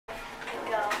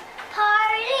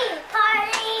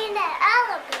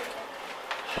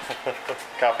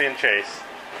Copy and Chase.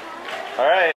 All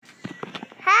right.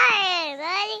 Hi,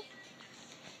 everybody.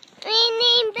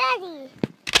 My name's Betty.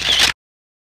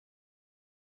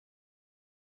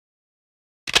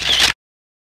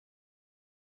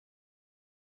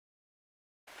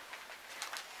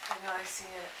 I know, I see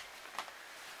it.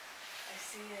 I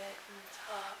see it in the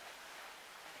top.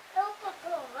 Don't put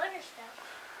other stuff.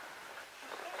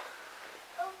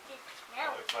 Oh, it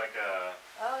smells. Looks like a.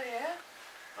 Oh, yeah?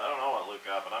 I don't know what Luke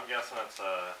got, but I'm guessing it's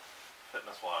a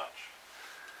fitness watch.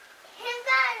 Him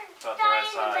got About the right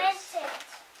diamond size. medicines.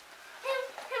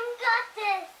 Him got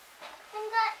this. Him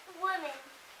got women.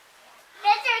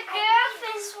 That's your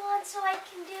girlfriend. This one so I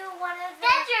can do one of the...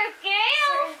 That's your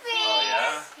girlfriend. Oh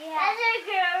yeah. Yeah. That's your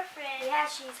girlfriend. Yeah,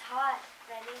 she's hot,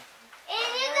 Betty. And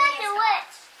you got the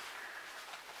witch.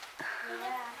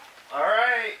 Yeah. All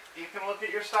right. You can look at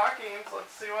your stockings.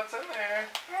 Let's see what's in there.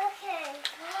 Okay.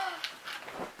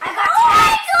 I got Oh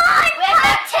my tats! God! We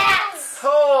got tats!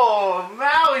 Oh,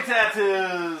 Maui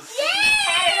tattoos. Yay!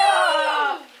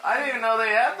 I didn't even know they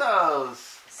had those.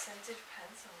 Scented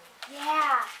pencil.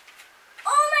 Yeah.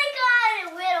 Oh my God! A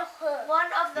little hook. One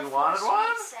of the You four wanted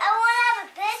one? sweet I want to have a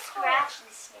big scratch hook.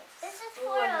 the sniff. This is Ooh,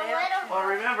 for a a nail little kit. Well,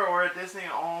 hook. remember, we're at Disney.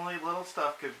 Only little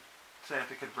stuff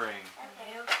Santa could bring.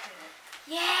 Nail kit.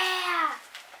 Yeah.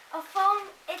 A phone,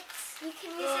 you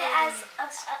can use it as a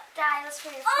stylus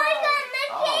for your Oh my phone. God,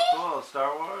 Mickey! Oh, cool.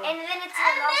 Star Wars. And then it's A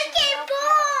an Mickey optional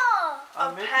ball! A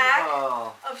A Mickey pack.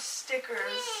 ball. Of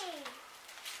stickers.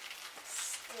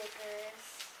 stickers.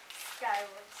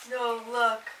 Skyward. No,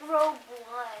 look. Rogue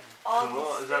One. All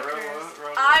Cool. these Is that stickers. Rogue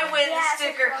One? I win the Yes,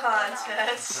 sticker it's Rogue One.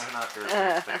 contest. I'm not sure if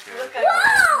it's stickers. Look, I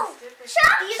Whoa! won the sticker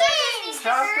Shocking! These are Disney stickers.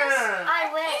 Shotgun.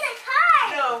 I win. In a car!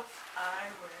 No,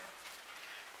 I win.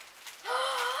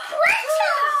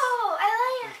 Oh, I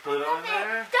like Is Pluto in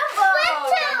there? Dumbo.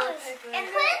 Pencils! Piglet. And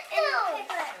Pencils!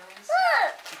 Piglet.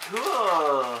 Look!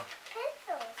 Cool.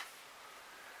 Pencils.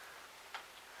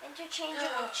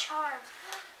 Interchangeable charms.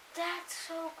 That's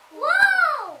so cool.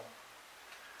 Whoa!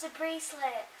 It's a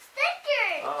bracelet.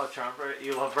 Stickers! Oh, charm bracelet.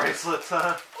 You love bracelets,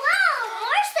 huh? Whoa!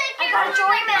 More stickers! I got a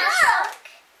Dory mash. Look!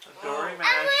 A Dory And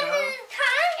mashup. women's And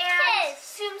contest!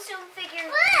 Tsum Tsum figure.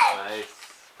 Look! Nice.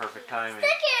 Perfect timing.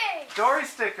 Stickers! Dory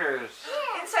stickers.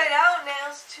 Yeah. Inside out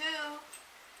nails too.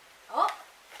 Oh.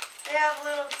 They have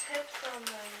little tips on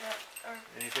them that are.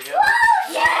 Anything Whoa!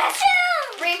 else? Yes!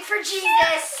 Tsum! Ring for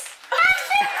Jesus.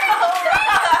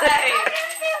 Alright! Hey,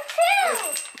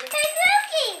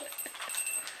 Cookie!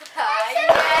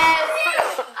 Yes.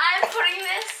 I'm putting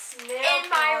this Nail in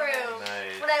my polish. room.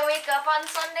 Nice. When I wake up on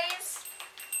Sundays,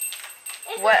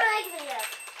 It's What? like me up.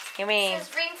 You it mean?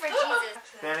 says ring for Jesus.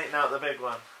 Benny, no, the big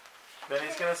one.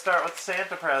 Benny's gonna start with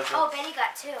Santa presents. Oh, Benny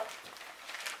got two.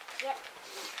 Yep.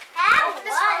 Open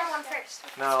the smaller one first.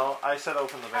 No, I said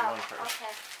open the big Oh, one first.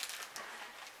 okay.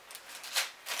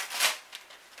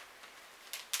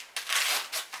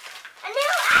 A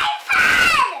new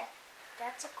iPad!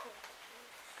 That's a cool.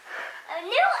 A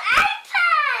new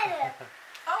iPad!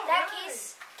 Oh, That really?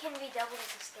 case can be doubled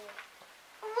as a stand.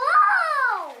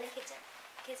 Whoa! And the kids at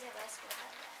my school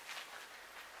have that.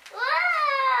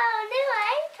 Whoa! New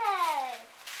iPad!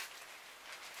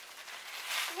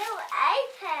 New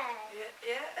iPad!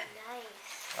 Yeah.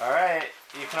 Nice. All right,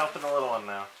 you can open the little one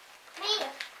now. Me.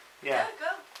 Yeah. Go.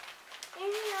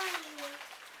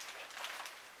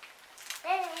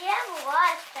 Then you have a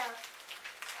lot of stuff.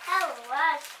 Have a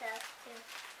lot of stuff too.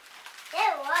 You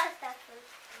have a lot of stuff too.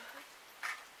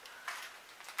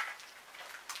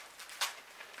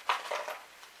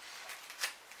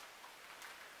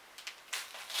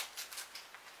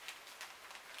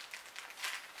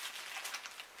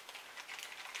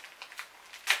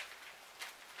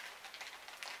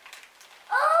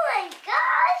 Oh my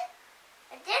God!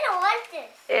 I didn't want this.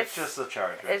 It's just the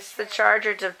charger. It's the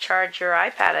charger to charge your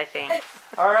iPad, I think.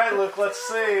 All right, Luke, let's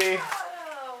see.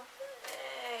 Oh,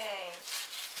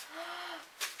 thanks.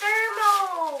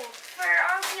 Thermo for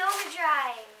Anki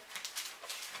Overdrive.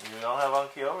 You don't have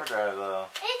Unky Overdrive, though.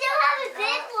 They still have a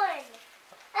big one.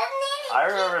 That's neat. I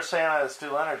remember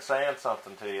Stu Leonard saying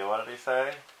something to you. What did he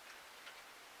say?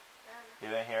 You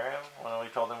didn't hear him when we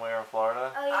told him we were in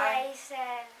Florida? Oh yeah, he said.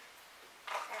 I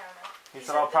don't know. He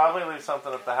said, I'll probably leave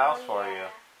something at the house for you.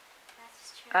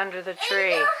 That's true. Under the They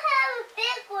tree. still have a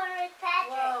big one with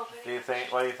Patrick. Whoa, Do you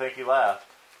think, what do you think he left?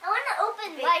 I want to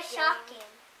open Big by game. shocking.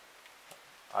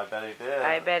 I bet he did.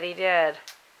 I bet he did.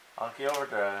 Unky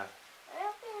Overdrive.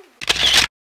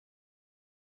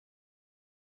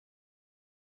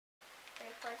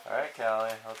 All right,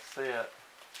 Callie, let's see it.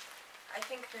 I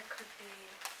think there could be.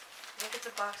 I think it's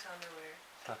a box underwear.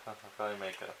 Probably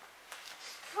makeup.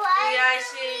 Probably, Yeah, I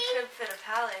see you could fit a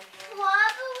pallet in here.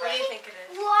 Probably. What do you think it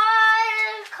is?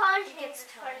 Water contains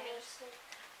for me.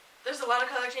 There's a lot of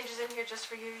color changes in here just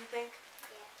for you, you think?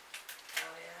 Yeah.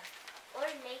 Oh, yeah. Or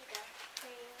makeup.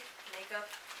 Makeup?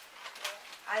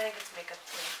 I think it's makeup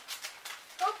too.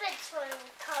 Hope it's for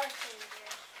color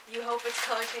changers. You hope it's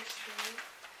color changes for you?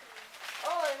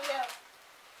 Oh no.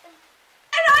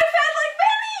 An iPad like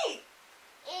Benny!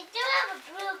 You do have a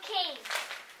blue case.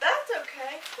 That's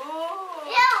okay. Ooh.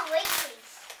 You have a white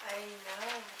case. I know.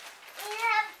 You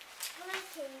have blue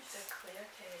It's case. a clear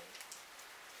case.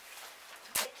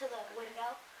 Get to the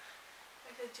window.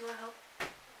 Okay, do you want help?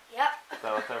 Yep. Is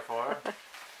that what they're for?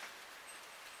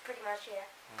 Pretty much, yeah.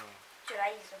 Hmm. Should I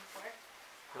use them for?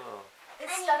 Cool.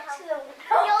 It's stuck to the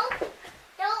window.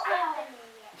 Don't open it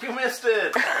yet. You missed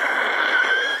it!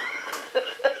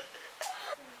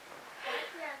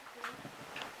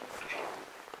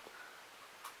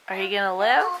 Are you gonna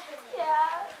live? Yeah.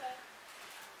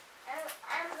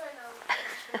 I'm gonna open it.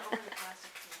 Open the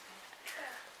plastic case.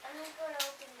 I'm gonna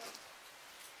open it.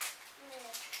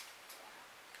 Yeah.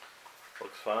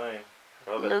 Looks fine.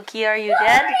 Rub it. Lukey, are you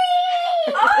dead?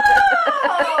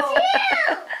 Oh!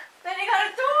 Then you got a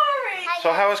Dory!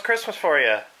 So how was Christmas for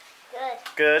you? Good.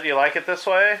 Good? You like it this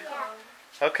way?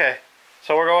 Yeah. Okay.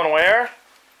 So we're going where?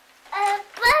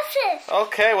 Buses.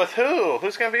 Okay, with who?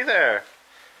 Who's going to be there?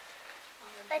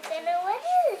 I don't know what it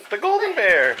is. The Golden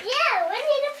Bear. Yeah, Winnie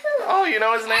the Pooh. Oh, you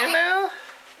know his name now?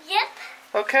 Yep.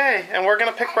 Okay, and we're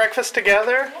going to pick breakfast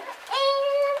together? And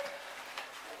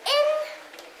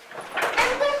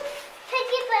I'm going to pick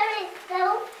it by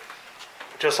myself.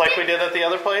 Just like we did at the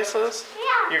other places?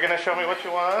 Yeah. You're going to show me what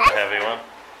you want? Heavy one.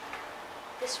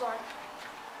 This one.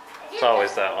 It's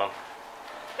always that one.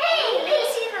 Hey, you can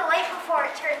see the light before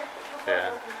it turns.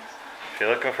 Yeah. If you're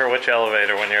looking for which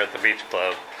elevator when you're at the beach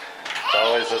club, it's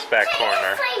always this back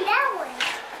corner. Find that one.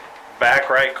 Back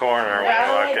right corner when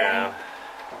you walk in.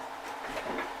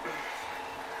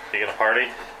 You gonna party?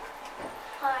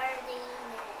 Party in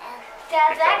You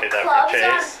copy that for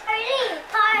Chase?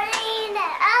 Party in the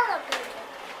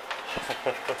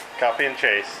elevator. Copy and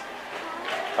Chase.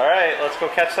 Alright, let's go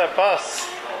catch that bus.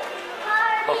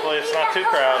 Hopefully it's not too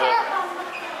crowded.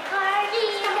 Party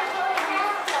in the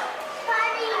hotel.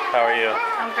 Party in the How are you?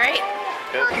 I'm great.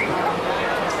 Good?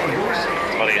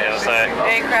 What are you gonna say?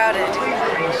 Very crowded.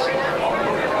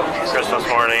 Christmas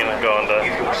morning, going to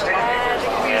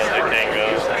Magic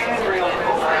Kingdom.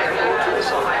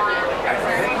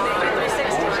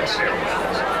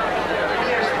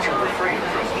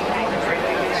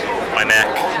 My neck.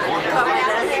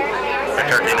 My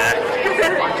turkey neck.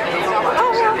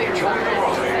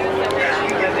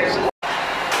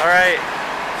 Alright.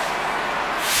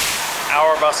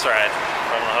 Hour bus ride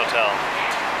from the hotel.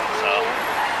 So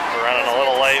we're running a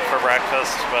little late for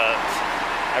breakfast, but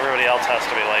everybody else has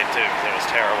to be late too because it was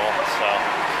terrible. So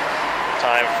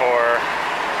time for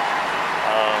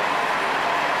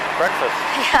breakfast.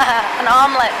 Yeah, an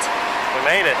omelet. We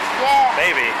made it. Yeah.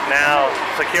 Maybe. Now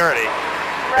security.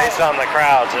 Right. Based on the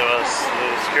crowds, the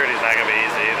security's not going to be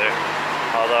easy either.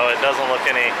 Although it doesn't look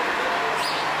any.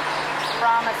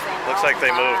 Promising. Looks like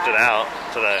they moved it out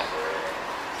today.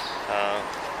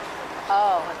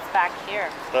 Oh, it's back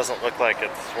here. Doesn't look like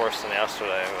it's worse than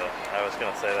yesterday, but I was going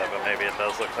to say that, but maybe it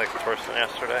does look like it's worse than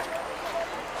yesterday.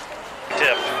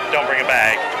 Tip, don't bring a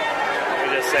bag.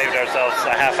 We just saved ourselves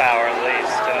a half hour at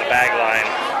least in the bag line.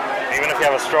 Even if you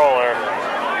have a stroller,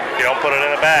 if you don't put it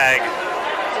in a bag,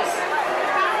 Just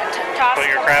toss put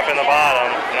it your away. crap in the bottom,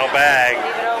 no bag,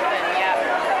 Leave it open,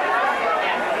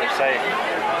 yeah. you're safe.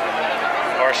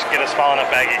 Or get a small enough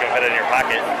bag you can fit in your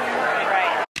pocket.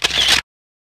 Right.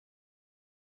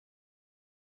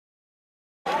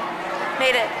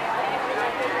 Made it.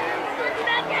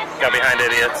 Got behind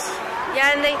idiots.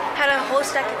 Yeah, and they had a whole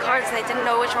stack of cards and they didn't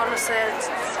know which one was to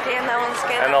scan that one,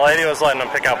 scan And that the lady was letting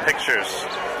them pick out pictures.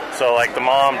 So like the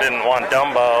mom didn't want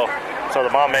Dumbo, so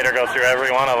the mom made her go through every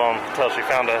one of them until she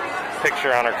found a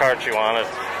picture on her card she wanted.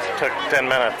 It took 10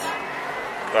 minutes,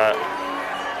 but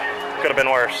could have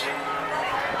been worse.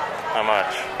 Not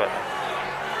much, but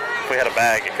if we had a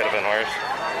bag, it could have been worse.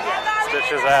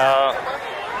 Stitches out,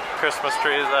 Christmas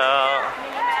trees out,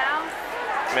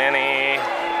 Minnie,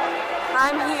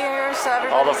 I'm here, so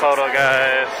everybody. all the photo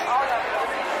guys.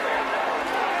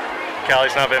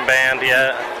 Callie's not been banned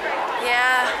yet.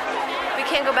 Yeah, we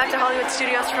can't go back to Hollywood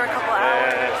Studios for a couple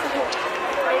hours.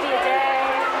 Maybe a day.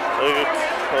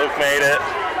 Luke made it.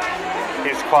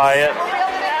 He's quiet.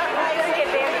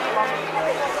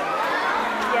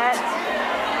 Yet.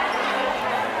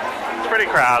 It's pretty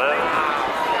crowded.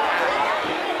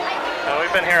 And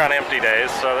we've been here on empty days,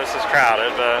 so this is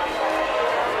crowded, but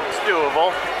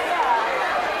doable.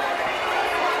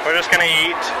 We're just gonna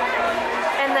eat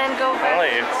And then go and back.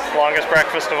 leave. Longest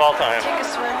breakfast of all time. Take a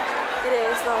swim. It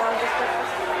is the longest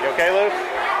breakfast. You okay, Luke?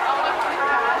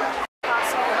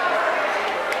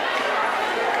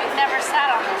 We've never sat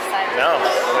on this side. No.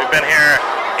 We've been here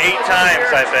 8 times,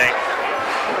 I think.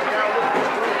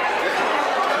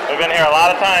 We've been here a lot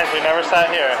of times. We never sat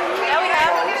here. Yeah, we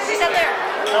have. We sat there.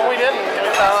 No, we didn't. We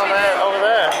sat on that over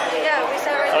there. Yeah, we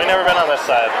sat right No, there. we've never been on this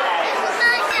side.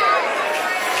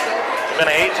 We've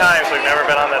been 8 times. We've never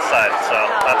been on this side, so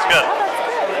that's good.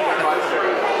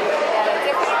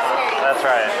 That's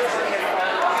right.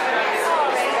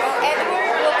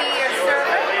 Edward will be your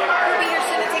server. He'll be your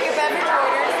soon to take your beverage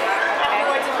orders.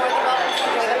 Afterwards, you're more than welcome to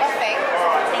enjoy the buffet.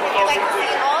 If you'd like to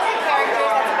see all the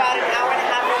characters, that's about an hour and a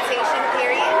half rotation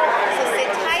period. So sit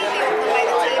tight, be open by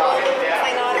the table,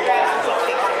 sign autographs, and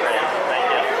take pictures.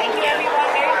 Thank you,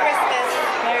 everyone. Merry Christmas.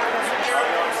 Merry Christmas.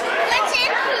 What's in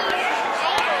here?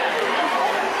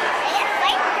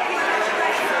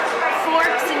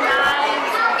 Forks and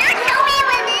knives. Don't tell me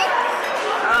what it is.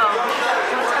 Oh,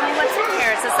 don't tell me what's in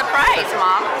here. It's a surprise,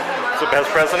 Mom. It's the best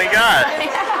present he got. I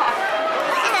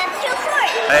have 2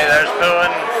 forks. Hey, there's Pooh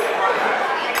and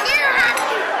You have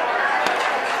to.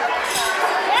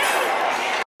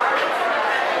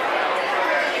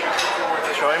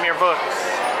 show him your books.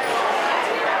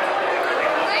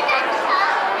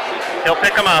 He'll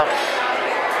pick them up.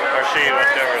 Or she,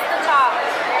 whichever. The top.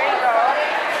 There you go.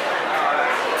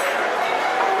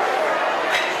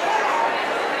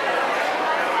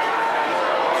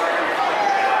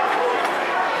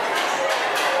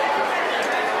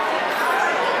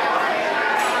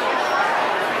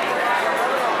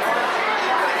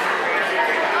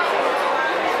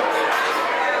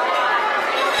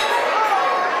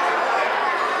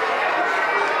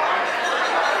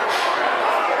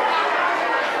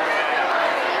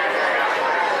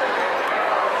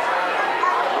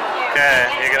 Okay,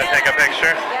 you gonna take a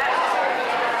picture?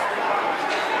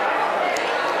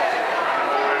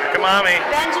 Look at Mommy.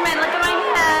 Benjamin, look at my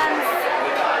hands.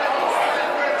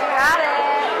 Got it.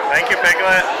 Thank you,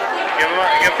 Piglet.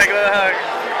 Give Piglet a hug.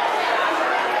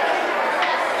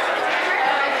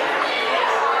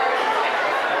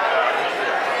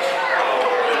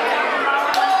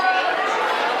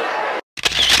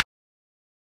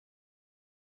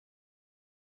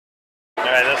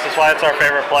 Alright, this is why it's our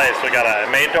favorite place. We got a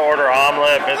made-to-order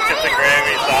omelet, biscuits and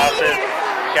gravy, sausage.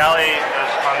 Callie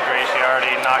is hungry. She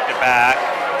already knocked it back.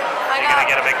 You gonna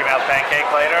get a Mickey Mouse pancake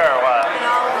later, or what?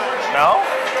 No?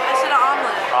 I said an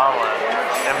omelet. Omelet.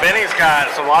 And Benny's got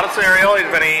a lot of cereal he's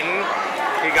been eating.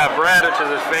 He got bread, which is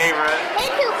his favorite.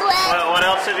 Thank you, Glenn. What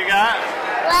else did you got?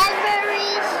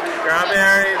 Raspberries.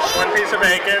 Strawberries, 1 piece of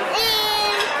bacon,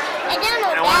 And I don't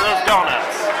know. and one of those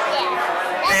donuts. Yeah.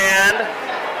 And,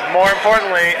 more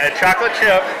importantly, a chocolate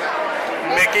chip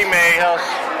Mickey Mouse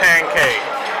pancake.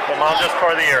 But Mom just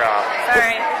tore the ear off.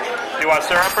 Sorry. Do you want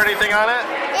syrup or anything on it?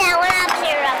 Yeah, we're up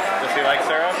here. Does he like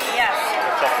syrup? Yes.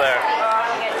 It's up there.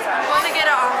 I want to get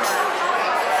an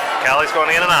omelet. Callie's going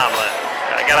to get an omelet.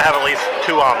 I gotta have at least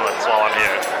 2 omelets while I'm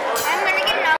here. I'm gonna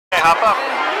get an Hey, hop up.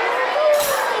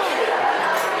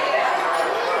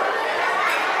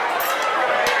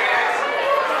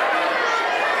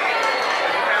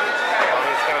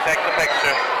 Mommy's gonna take the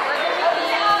picture.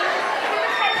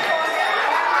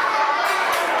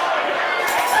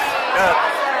 Good.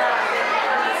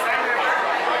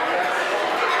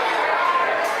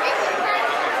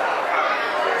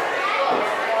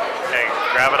 Hey,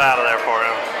 grab it out of there for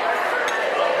him.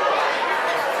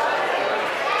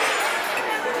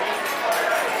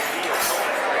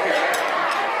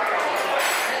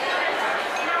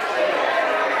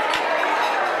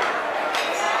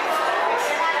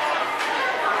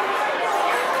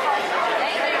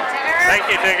 Thank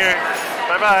you, Tigger.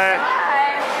 Bye-bye.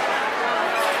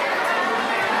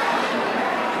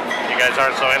 You guys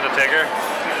aren't so into Tigger?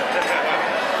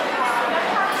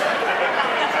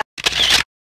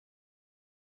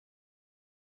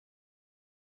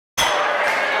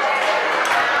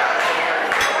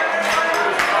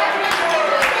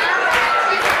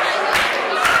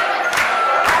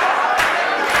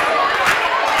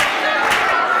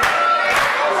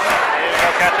 You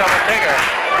go catch up with Tigger.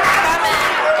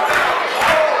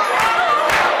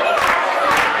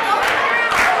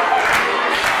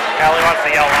 Callie wants to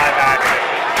yell live action.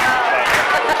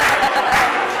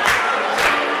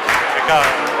 Here it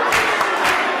goes.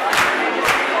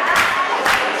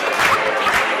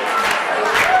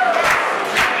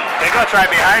 Piglet's right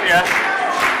behind you.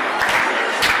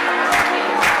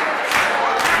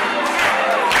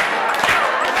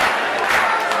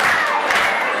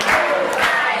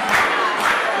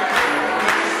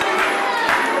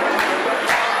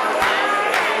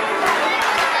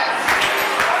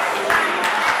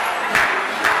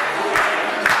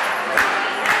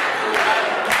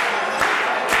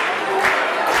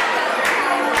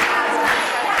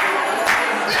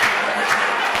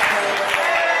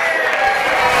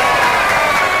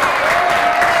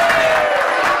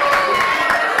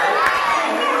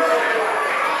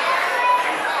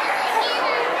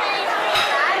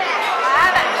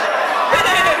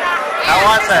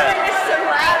 How was it?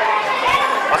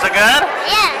 Was it good?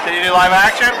 Yeah. Did you do live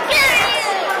action? Yeah.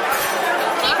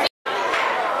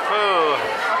 Ooh.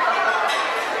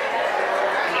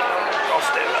 I'll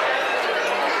stand up.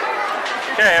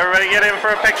 Okay, everybody get in for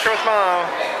a picture with Mom.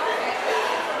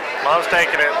 Mom's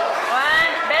taking it. One,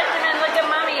 Benjamin, look at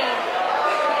Mommy.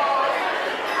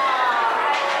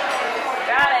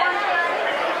 Got it.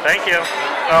 Thank you.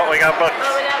 Oh, we got books.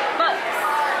 Oh, we got books.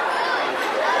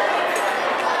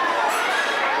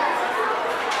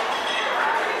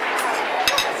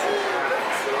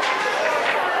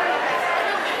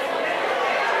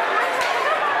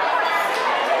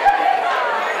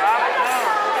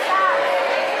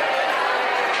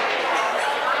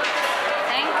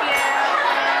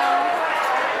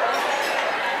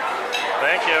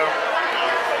 Thank you.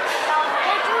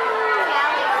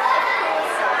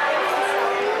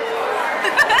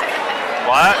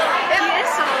 What?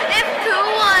 If poo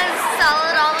was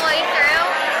solid all the way through,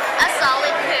 a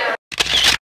solid poo.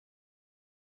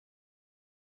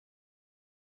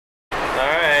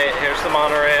 Alright, here's the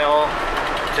monorail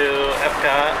to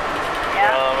Epcot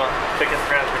from Pickens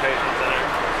Transportation Center.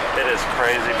 It is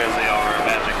crazy busy over at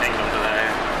Magic Kingdom today.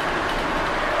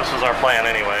 This was our plan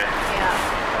anyway.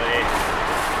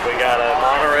 We got a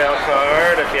monorail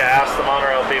card. If you ask the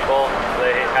monorail people,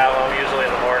 they have them usually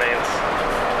in the mornings.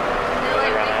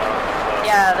 They run out. So.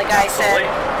 Yeah, the guy said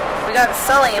we got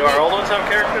Sully. Do our old ones have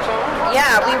characters on them?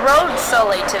 Yeah, we rode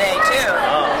Sully today too.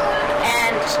 Oh.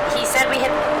 And he said we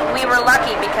were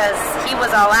lucky because he was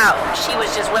all out. She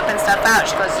was just whipping stuff out.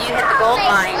 She goes, "You hit the gold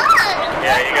line."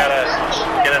 Yeah, you gotta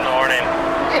get in the morning.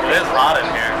 It is hot in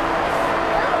here.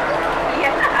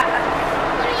 Yeah.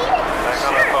 Back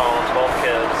on our phones, both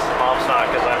kids. Mom's not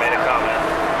because I made a comment.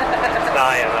 It's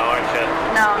dying though, aren't you?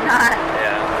 No, not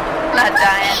Yeah.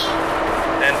 dying.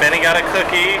 And Benny got a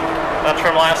cookie. That's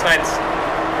from last night's.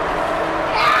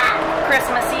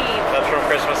 Christmas Eve. That's from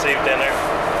Christmas Eve dinner.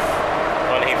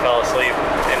 When he fell asleep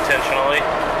intentionally.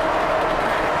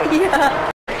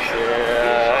 Yeah.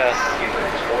 Yeah.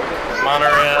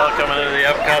 Monorail coming into the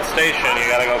Epcot station. You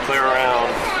gotta go clear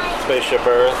around Spaceship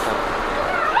Earth.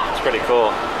 It's pretty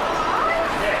cool.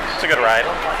 It's a good ride.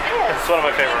 It's one of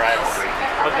my favorite rides.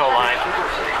 With no line.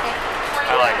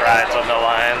 I like rides with no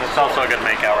line. It's also a good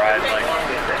makeout ride,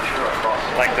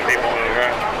 like the People Mover,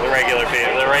 the regular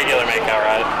makeout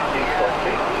ride.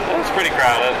 It's pretty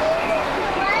crowded.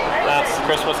 That's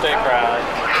Christmas Day crowd.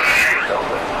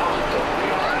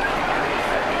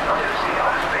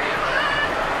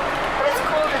 It's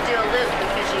cool to do a loop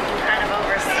because you can kind of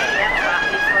oversee Epcot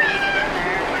before you get in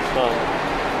there.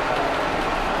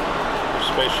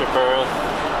 Spaceship Earth.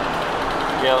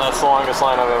 Yeah, that's the longest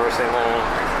line I've ever seen there.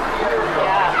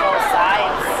 Yeah, both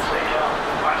sides.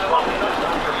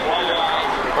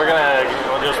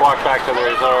 We'll just walk back to the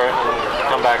resort and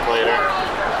come back later. We're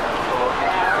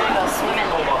gonna go swimming.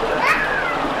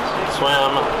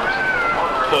 Swim.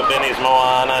 Put Benny's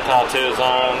Moana tattoos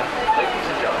on.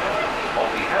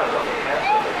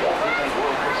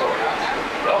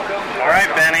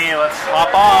 Alright, Benny, let's hop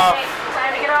off.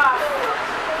 Time to get off.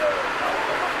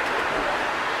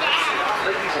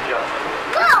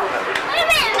 Whoa! Wait a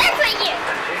minute, that's right here.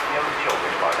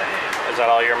 Is that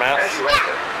all your mess?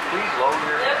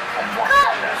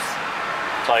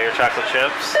 It's all your chocolate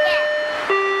chips?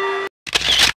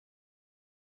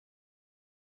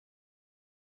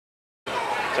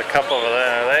 There's a cup over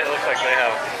there. They look like they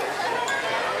have.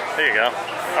 There you go.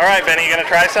 All right, Benny, you gonna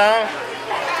try some?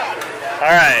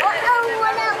 All right.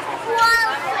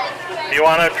 You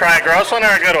want to try a gross one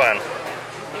or a good one?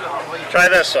 Try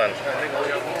this one.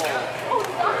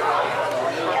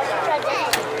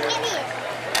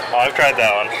 Oh, I've tried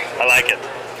that one. I like it.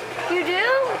 You do?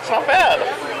 It's not bad.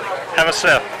 Have a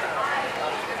sip.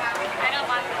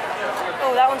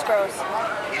 Oh, that one's gross.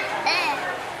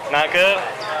 Not good?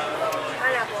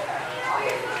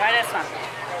 Try this one.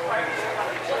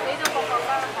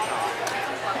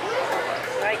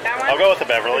 Like that one? I'll go with the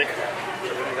Beverly.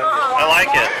 I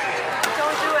like it.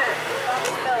 Don't do it.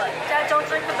 Dad, don't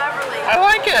drink the Beverly. I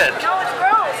like it. No, it's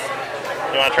gross.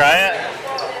 You want to try it?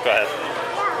 Go ahead.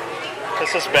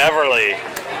 This is Beverly.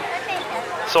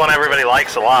 It's the one everybody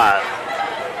likes a lot.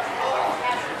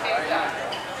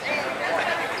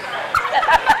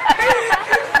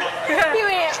 You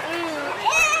went,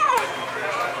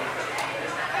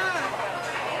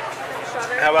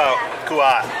 How about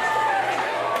Kuat?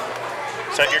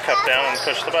 Set your cup down and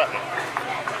push the button.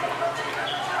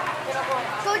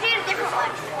 Go get a different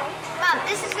one. Mom,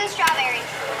 this is the strawberry.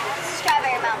 This is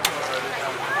strawberry, Mom.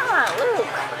 Ah, Luke.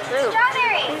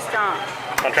 Strawberry. Please don't.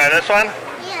 Want to try this one?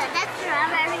 Yeah, that's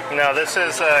strawberry. No, this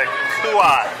is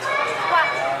Kuat.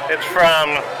 What? It's from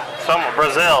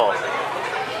Brazil.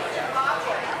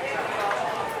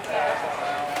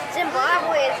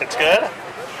 Zimbabwe. It's good?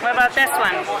 What about this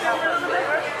one?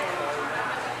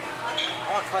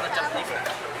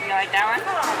 You like that one?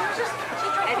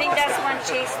 I think that's the one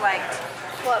Chase liked.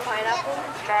 What, pineapple?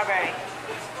 Strawberry.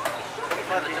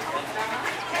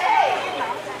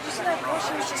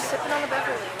 She was just sipping on the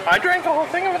Beverly. I drank the whole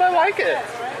thing of it. I like it.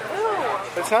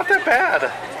 Ooh. It's not that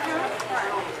bad.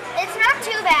 It's not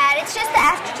too bad. It's just the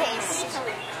aftertaste.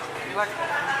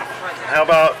 How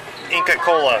about Inca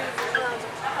Cola?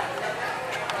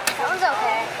 That one's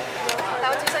okay. That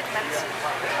one tastes like medicine.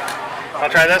 I'll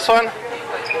try this one.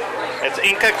 It's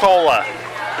Inca Cola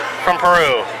from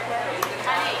Peru.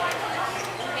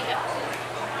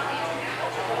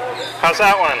 How's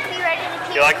that one? You ready to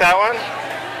keep? You like that one?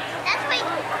 That's my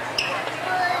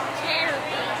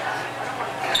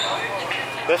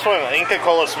This one, Inca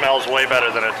Cola smells way better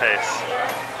than it tastes.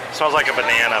 It smells like a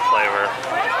banana flavor.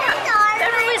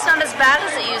 Beverly's not as bad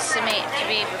as it used to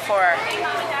be before.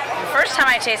 The first time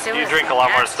I tasted it, You drink a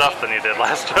lot more stuff than you did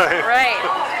last time. Right.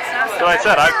 It's not so Like I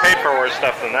said, bad. I've paid for worse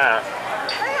stuff than that.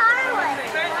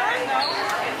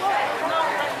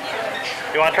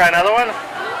 You want to try another one?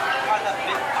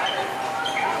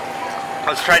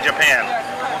 Let's try Japan.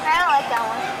 I don't like that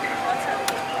one.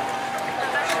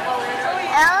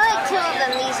 I only like two of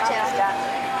them, these two.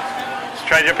 Let's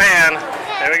try Japan.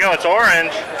 There we go, it's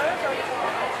orange.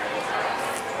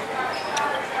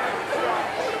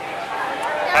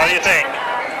 How do you think?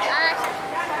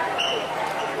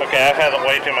 Okay, I've had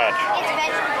way too much. It's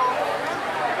vegetable.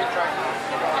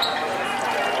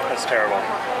 That's terrible.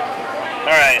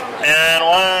 Alright, and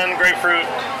one grapefruit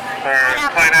or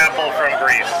pineapple from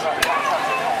Greece.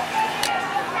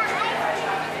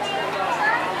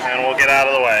 And we'll get out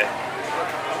of the way.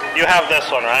 You have this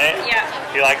one, right? Yeah.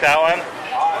 You like that one?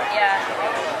 Yeah.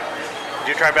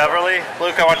 Did you try Beverly?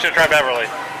 Luke, I want you to try Beverly.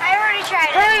 I already tried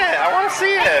Try it. it. I want to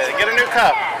see it. Get a new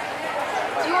cup.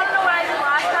 Do you want to know what I did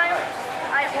last time?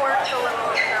 I worked a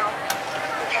little, so.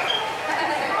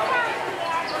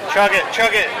 Chug it,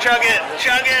 chug it, chug it,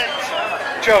 chug it.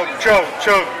 Chug, chug,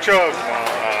 chug, chug.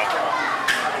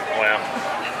 Well.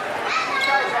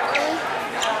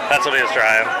 That's what he was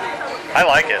trying. I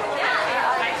like it.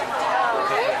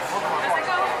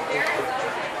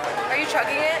 Are you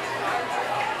chugging it?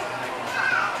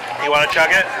 You want to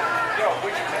chug it?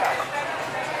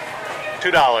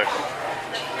 $2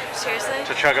 Seriously?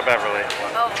 to chug a Beverly.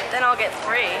 Oh, then I'll get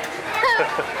 3.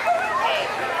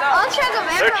 I'll chug a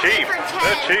They're Beverly cheap. for 10.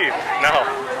 They're cheap. No.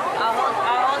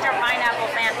 I'll hold your pineapple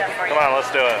Fanta for you. Come on, let's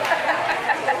do it.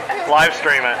 Live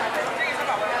stream it.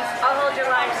 I'll hold your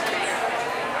live stream.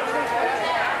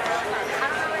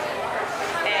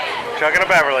 Okay. Chugging a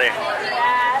Beverly.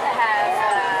 That has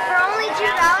For only $2?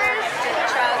 chug.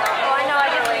 Oh, I know I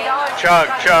get $3. Chug,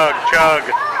 chug, chug.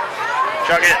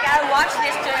 Chug it. I gotta watch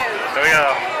this too. There we go.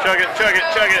 Chug it, chug it,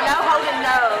 chug it. No holding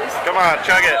nose. Come on,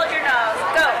 chug it. Hold your nose.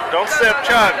 Go. Don't Go, sip. go, go,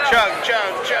 Chug, go. chug,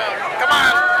 chug, chug. Come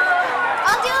on.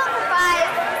 I'll do it for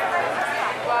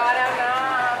 5. Well, I don't know.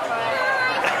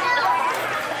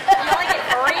 You only get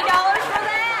 $3 for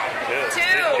that?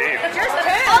 Cheap. Just 2.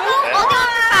 I'll do it for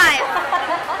 5.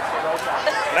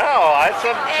 No, I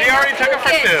said she already took it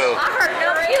for 2. I heard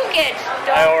no pukage.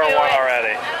 Don't I ordered do one it.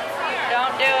 already.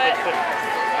 Don't do it.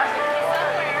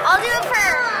 I'll do it for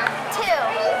 2.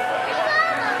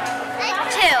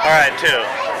 2. All right, 2.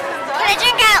 Can I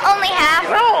drink out only half?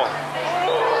 No.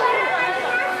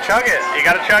 Chug it. You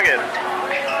gotta chug it.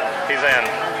 He's in.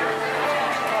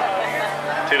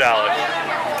 $2.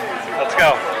 Let's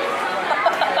go.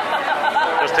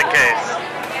 Just in case.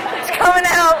 It's coming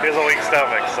out. He has a weak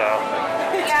stomach, so.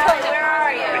 Callie, where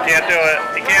are you? He can't do it.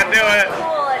 He can't do it.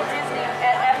 Cool at Disney,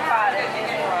 at Epcot at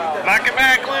Disney World. Knock it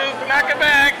back, Luke. Knock it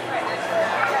back.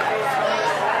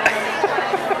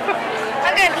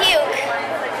 I'm gonna puke.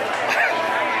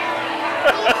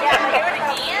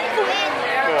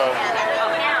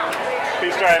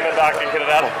 He's trying to knock and get it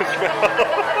out of his mouth.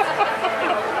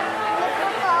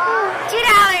 $2.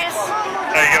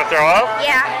 Are you gonna throw up?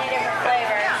 Yeah. Different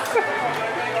flavors.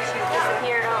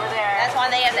 Disappeared over there. That's why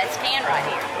they have that stand right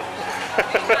here.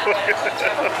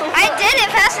 I did it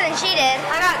faster than she did.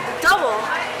 I got double.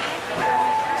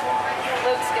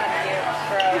 Luke's gonna puke.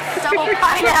 Gross. Double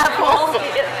pineapple.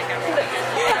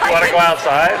 Want to go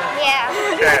outside? Yeah.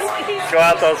 Okay. Go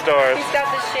out those doors. He's got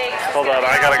the shakes. Hold on,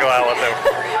 I gotta go out with him.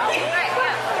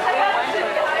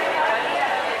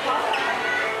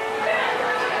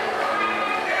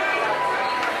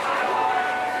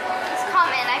 It's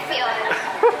coming. I feel it.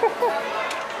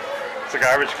 It's a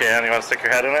garbage can. You want to stick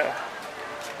your head in it?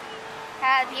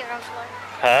 had to puke on the floor.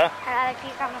 Huh? I had to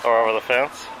puke on the floor. Or over the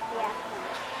fence? Yeah.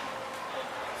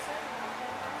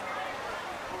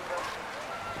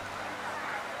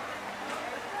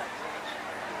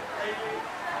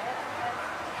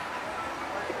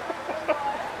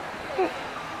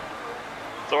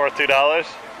 Is it worth $2?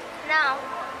 No.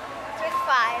 It's worth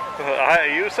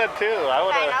 5. You said 2. I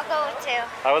would Fine, have. I'll go with 2.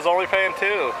 I was only paying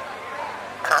 2.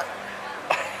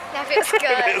 That feels good.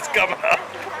 It is coming up.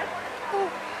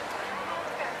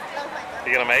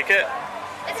 You gonna make it?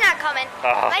 It's not coming.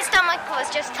 Oh. My stomach was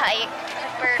just tight.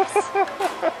 It burps.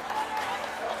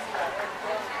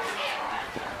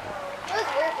 It was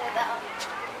worth it though.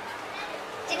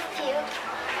 Did you puke?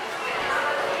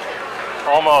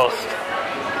 Almost.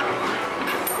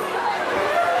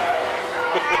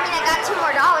 I mean, I got $2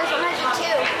 more. I'm gonna do 2.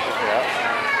 Yeah.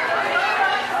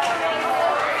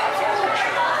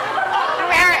 I'm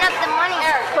rounding up the money.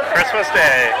 Christmas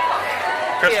Day.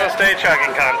 Christmas Day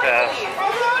chugging contest.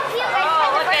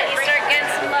 Oh, look at you start getting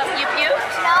some love. You puked?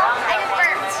 No, I just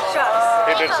burped.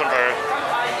 He did some bird.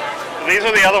 These are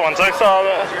the other ones. I saw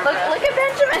that. Look at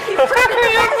Benjamin.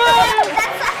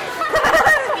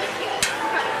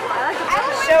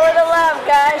 Show her the love,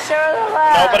 guys. Show her the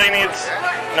love. Nobody needs.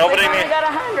 Nobody You needs. got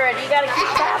 100. You got to keep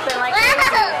tapping like crazy.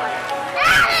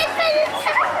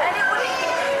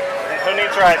 Who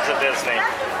needs rides at Disney?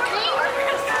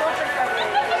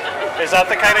 Is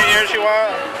that the kind of ears you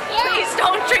want? Please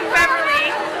don't drink Beverly.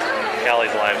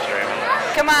 Kelly's live streaming.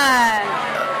 Come on.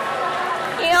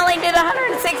 You only did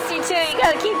 162. You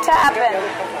got to keep tapping.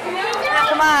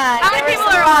 Come on. How many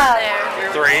people are on there?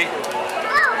 3.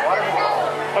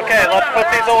 Okay, let's put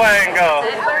these away and go.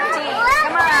 13.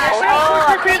 Come on.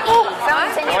 Oh, people?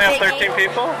 Someone said Only have piggy. 13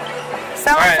 people?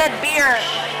 Someone All right. said beer.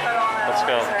 Let's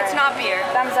go. It's not beer.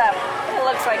 Thumbs up. It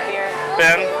looks like beer.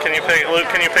 Ben, can you pick? Luke,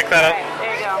 can you pick that up? There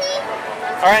you go.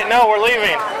 All right, no, we're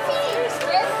leaving.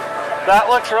 That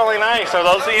looks really nice. Are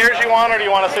those the ears you want, or do you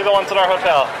want to see the ones at our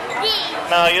hotel?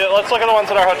 No, let's look at the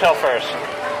ones at our hotel first.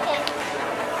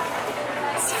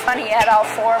 It's funny, he had all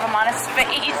 4 of them on his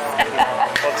face.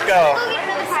 Let's go.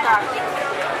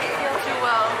 Feel too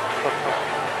well.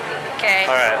 Okay.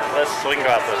 All right, we can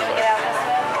go out this way. Get out this way.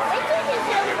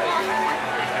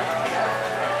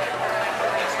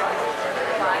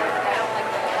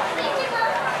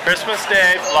 Christmas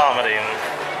Day vomiting.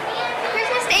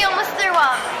 Christmas Day almost threw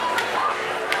up.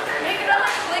 Make another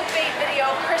clickbait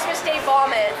video. Christmas Day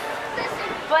vomit.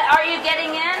 But are you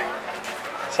getting in?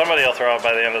 Somebody will throw up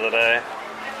by the end of the day.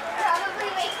 Probably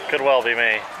wait. Could well be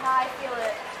me. No, I feel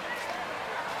it.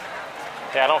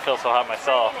 Yeah, I don't feel so hot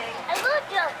myself. I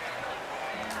look up.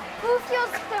 Who feels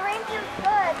the rain feels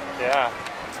good? Yeah.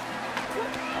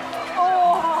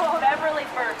 Oh, Beverly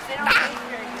first. They don't taste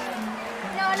very good.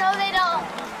 No, they don't.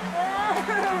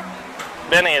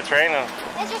 Benny, it's raining.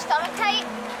 Is your stomach tight?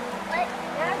 What?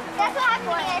 That's what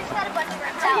happened to me. I just got a bunch of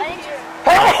burps out.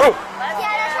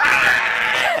 Yeah, that's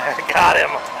what. Got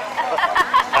him.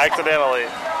 Accidentally.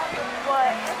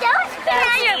 Don't spit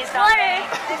out your water.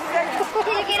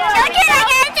 Don't get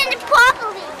like anything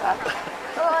properly.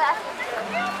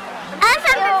 I have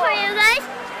something for you guys.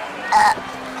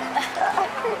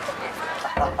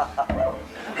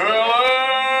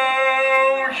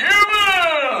 Hello,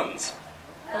 humans!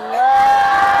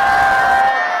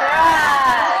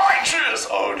 Righteous!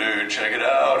 Oh, dude, check it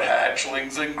out.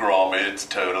 Hatchlings and grommets,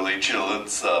 totally chillin'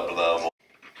 sub-level.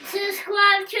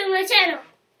 Subscribe to my channel.